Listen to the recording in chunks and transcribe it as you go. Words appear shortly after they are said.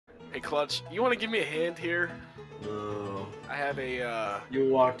Clutch, you want to give me a hand here? No. I have a, You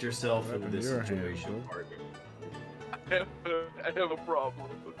walked yourself into this your situation, hand, partner. I have a problem.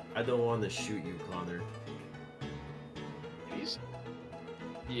 I don't want to shoot you, Connor. Please?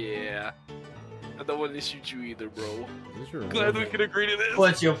 Yeah. I don't want to shoot you either, bro. Is this your Glad we horse? can agree to this.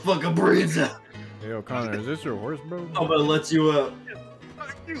 Put your fucking brains out. Hey, yo, Connor, is this your horse, bro? I'm gonna let you up.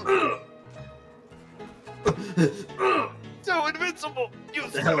 Fuck you. So invincible. You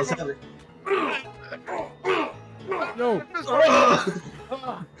What the hell is son of happening? Yo,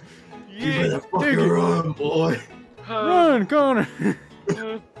 a- You Yeah. better fucking run, boy. run, Connor!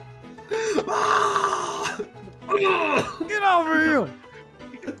 Get over here!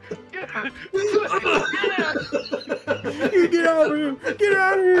 You get over here! Get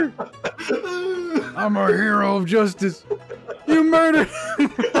out of here! I'm a hero of justice. You murdered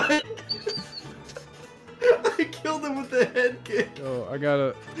him! I killed him with the head kick. Yo, I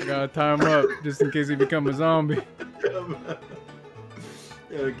gotta tie him up just in case he becomes a zombie.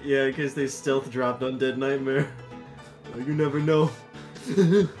 Yeah, in case they stealth dropped Undead Nightmare. You never know.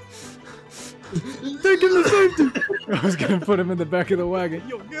 Take him to safety! I was gonna put him in the back of the wagon.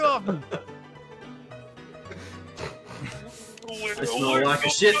 Yo, get off me! I smell like a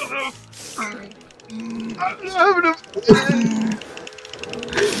shit.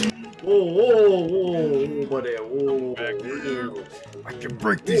 Whoa, whoa, whoa, buddy, whoa. I can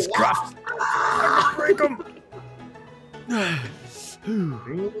break these cuffs! I can break them!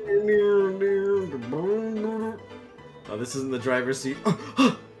 Oh, this isn't the driver's seat.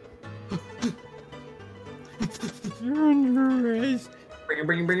 You're under arrest. Bring,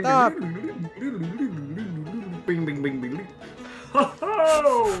 bring, bring, Stop. Bing, bing, bing, bing.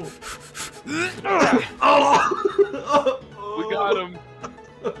 Oh! Oh! We got him.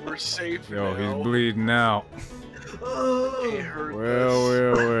 We're safe Yo, now. he's bleeding out. It hurt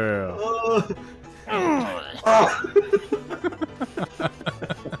Well, us.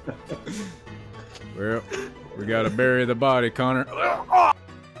 Well, we gotta bury the body, Connor.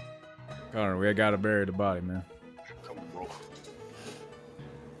 Connor, we gotta bury the body, man. Come on, bro.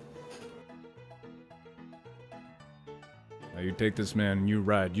 Now you take this man and you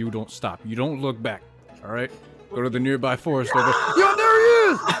ride. You don't stop. You don't look back. All right? Go to the nearby forest over. Yo, there he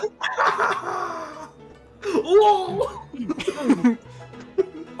is! Whoa!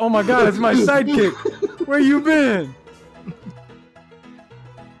 Oh my God, it's my sidekick. Where you been?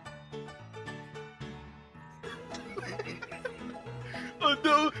 Oh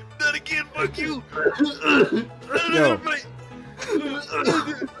no, not again, fuck you! Yo.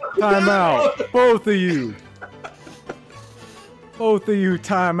 Time out. Both of you. Both of you,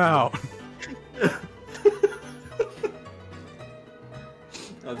 time out.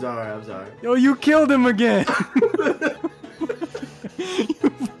 I'm sorry, I'm sorry. Yo, you killed him again. You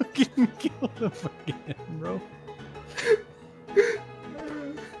fucking killed him again, bro.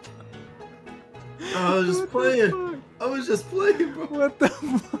 I was just playing. I was just playing, bro. What the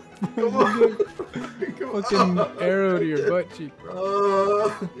fuck? Come on. Fucking arrow to your butt cheek,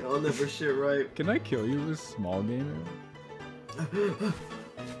 bro. Y'all never shit right. Can I kill you with small game arrow?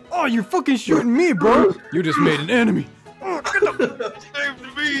 Oh, you're fucking shooting me, bro. You just made an enemy. Oh, get the same to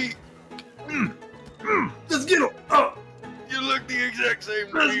me! Let's get him! Oh. You look the exact same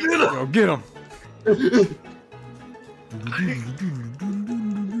to Let's me. get him! Yo, get him.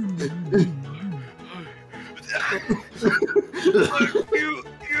 You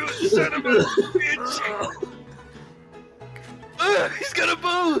son of a bitch! He's got a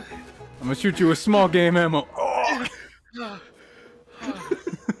bow! I'm gonna shoot you with small game ammo. Oh.